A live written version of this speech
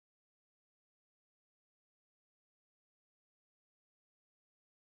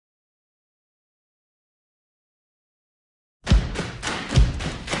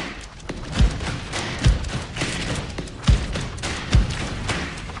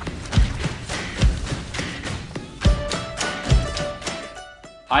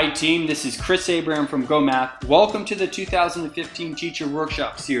Hi team, this is Chris Abraham from GOHmath. Welcome to the 2015 Teacher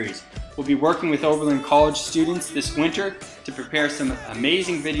Workshop Series. We'll be working with Oberlin College students this winter to prepare some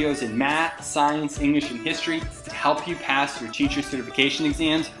amazing videos in math, science, English, and history to help you pass your teacher certification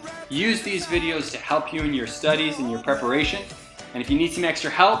exams. Use these videos to help you in your studies and your preparation. And if you need some extra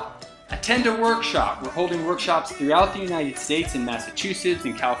help, attend a workshop. We're holding workshops throughout the United States, in Massachusetts,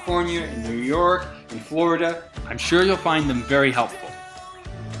 in California, in New York, in Florida. I'm sure you'll find them very helpful.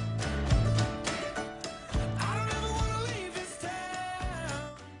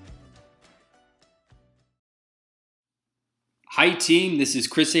 Hi team, this is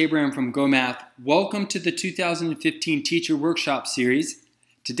Chris Abraham from GOHmath. Welcome to the 2015 Teacher Workshop Series.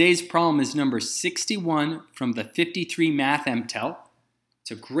 Today's problem is number 61 from the 53 Math MTEL. It's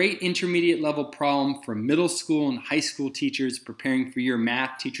a great intermediate level problem for middle school and high school teachers preparing for your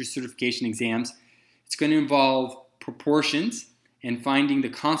math teacher certification exams. It's going to involve proportions and finding the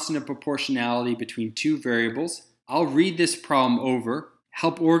constant of proportionality between two variables. I'll read this problem over,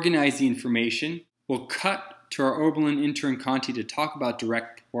 help organize the information. We'll cut to our Oberlin intern Conti to talk about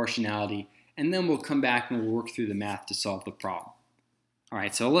direct proportionality, and then we'll come back and we'll work through the math to solve the problem. All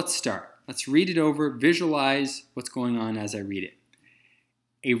right, so let's start. Let's read it over, visualize what's going on as I read it.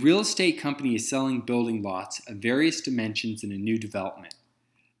 A real estate company is selling building lots of various dimensions in a new development.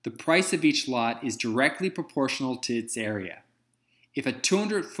 The price of each lot is directly proportional to its area. If a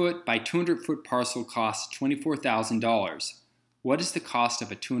 200-foot by 200-foot parcel costs $24,000, what is the cost of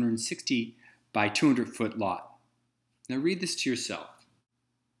a 260 by 200-foot lot? Now read this to yourself.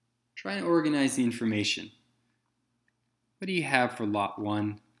 Try and organize the information. What do you have for lot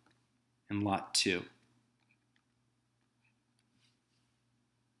 1 and lot 2?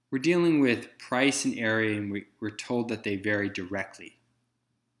 We're dealing with price and area, and we're told that they vary directly,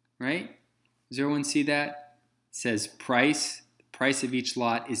 right? Does everyone see that? It says price, the price of each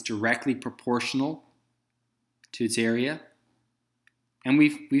lot is directly proportional to its area. And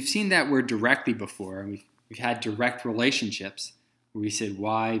we've seen that word directly before, and we've had direct relationships where we said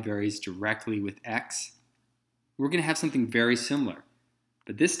y varies directly with x. We're going to have something very similar,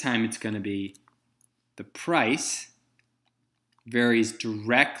 but this time it's going to be the price varies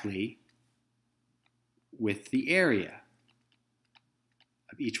directly with the area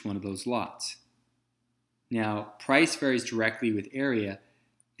of each one of those lots. Now, price varies directly with area.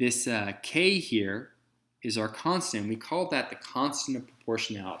 This k here is our constant. We call that the constant of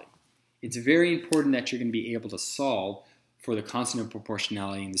proportionality. It's very important that you're going to be able to solve for the constant of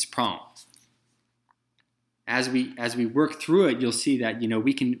proportionality in this problem. As we work through it, you'll see that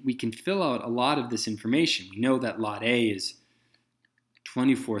we can fill out a lot of this information. We know that lot A is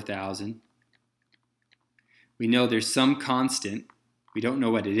 24,000. We know there's some constant. We don't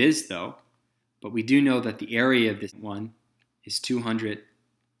know what it is though, but we do know that the area of this one is 200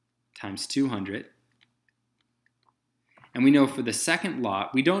 times 200. And we know for the second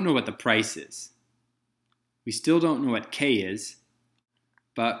lot, we don't know what the price is. We still don't know what k is,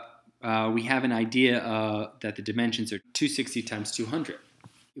 but we have an idea that the dimensions are 260 times 200.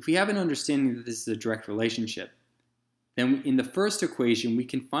 If we have an understanding that this is a direct relationship, then in the first equation, we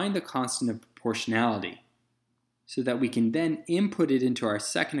can find the constant of proportionality so that we can then input it into our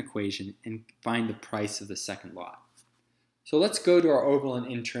second equation and find the price of the second lot. So let's go to our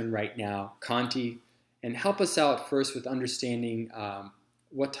Oberlin intern right now, Conti, and help us out first with understanding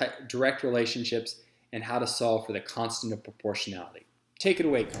what type direct relationships and how to solve for the constant of proportionality. Take it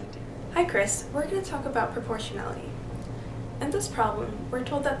away, Conti. Hi Chris, we're going to talk about proportionality. In this problem, we're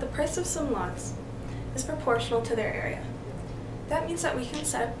told that the price of some lots is proportional to their area. That means that we can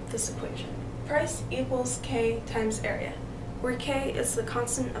set up this equation. Price equals k times area, where k is the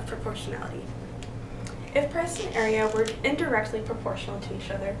constant of proportionality. If price and area were indirectly proportional to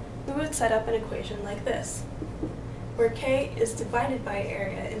each other, we would set up an equation like this, where k is divided by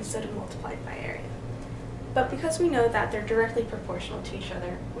area instead of multiplied by area. But because we know that they're directly proportional to each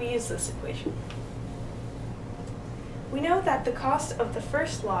other, we use this equation. We know that the cost of the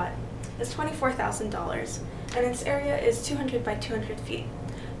first lot is $24,000, and its area is 200 by 200 feet.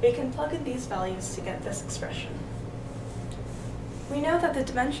 We can plug in these values to get this expression. We know that the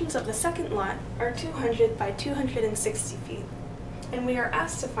dimensions of the second lot are 200 by 260 feet, and we are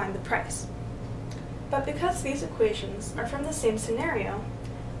asked to find the price. But because these equations are from the same scenario,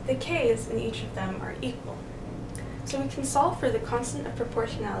 the k's in each of them are equal. So we can solve for the constant of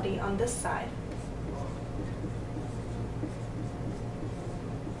proportionality on this side.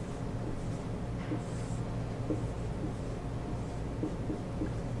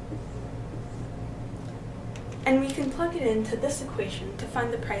 And we can plug it into this equation to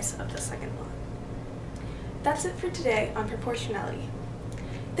find the price of the second lot. That's it for today on proportionality.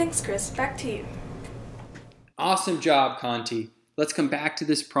 Thanks, Chris. Back to you. Awesome job, Conti. Let's come back to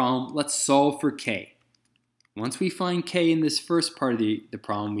this problem. Let's solve for k. Once we find k in this first part of the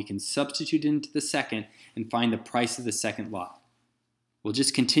problem, we can substitute into the second and find the price of the second lot. We'll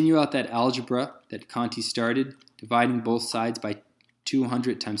just continue out that algebra that Conti started, dividing both sides by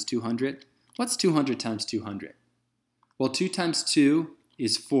 200 times 200. What's 200 times 200? Well, 2 times 2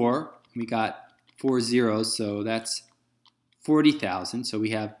 is 4. We got 4 zeros, so that's 40,000. So we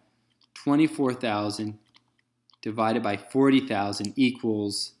have 24,000 divided by 40,000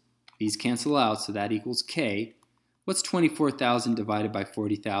 equals, these cancel out, so that equals k. What's 24,000 divided by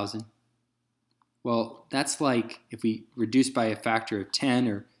 40,000? Well, that's like if we reduce by a factor of 10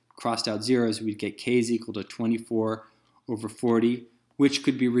 or crossed out zeros, we'd get k is equal to 24 over 40, which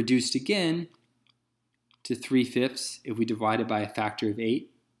could be reduced again to 3/5 if we divide it by a factor of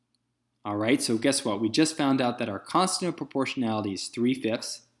 8. All right, so guess what? We just found out that our constant of proportionality is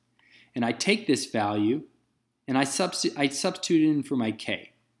 3/5, and I take this value and I substitute it in for my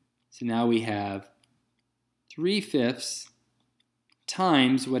k. So now we have 3/5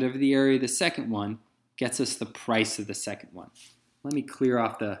 times whatever the area of the second one gets us the price of the second one. Let me clear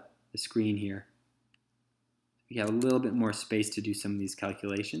off the screen here. We have a little bit more space to do some of these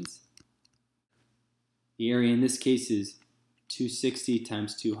calculations. The area in this case is 260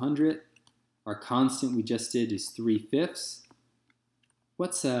 times 200. Our constant we just did is 3/5.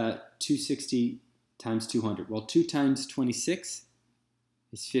 What's 260 times 200? Well, 2 times 26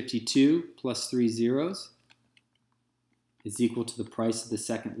 is 52 plus 3 zeros is equal to the price of the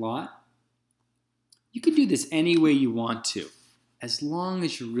second lot. You can do this any way you want to, as long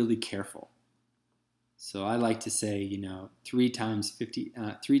as you're really careful. So I like to say, 3 times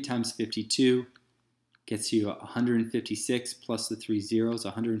 52 gets you 156 plus the 3 zeros,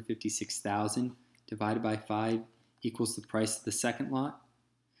 156,000 divided by 5 equals the price of the second lot.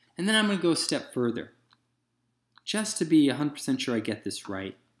 And then I'm going to go a step further. Just to be 100% sure I get this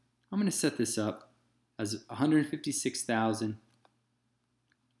right, I'm going to set this up as 156,000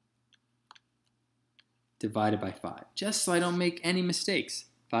 divided by 5, just so I don't make any mistakes.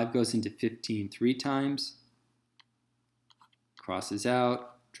 5 goes into 15 3 times, crosses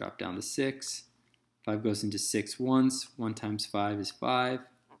out, drop down to 6. 5 goes into 6 once. 1 times 5 is 5.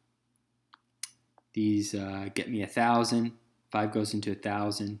 These get me 1,000. 5 goes into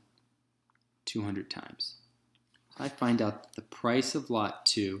 1,000 200 times. I find out the price of lot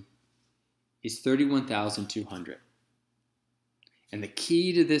 2 is 31,200. And the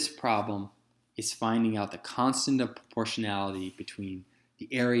key to this problem is finding out the constant of proportionality between the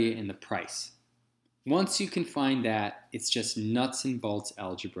area and the price. Once you can find that, it's just nuts and bolts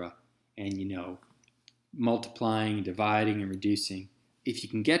algebra and, multiplying, dividing, and reducing. If you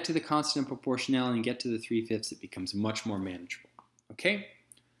can get to the constant of proportionality and get to the 3/5, it becomes much more manageable. Okay?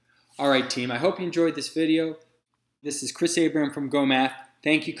 All right, team. I hope you enjoyed this video. This is Chris Abraham from GOHmath.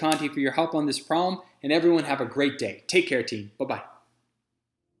 Thank you, Conti, for your help on this problem, and everyone have a great day. Take care, team. Bye-bye.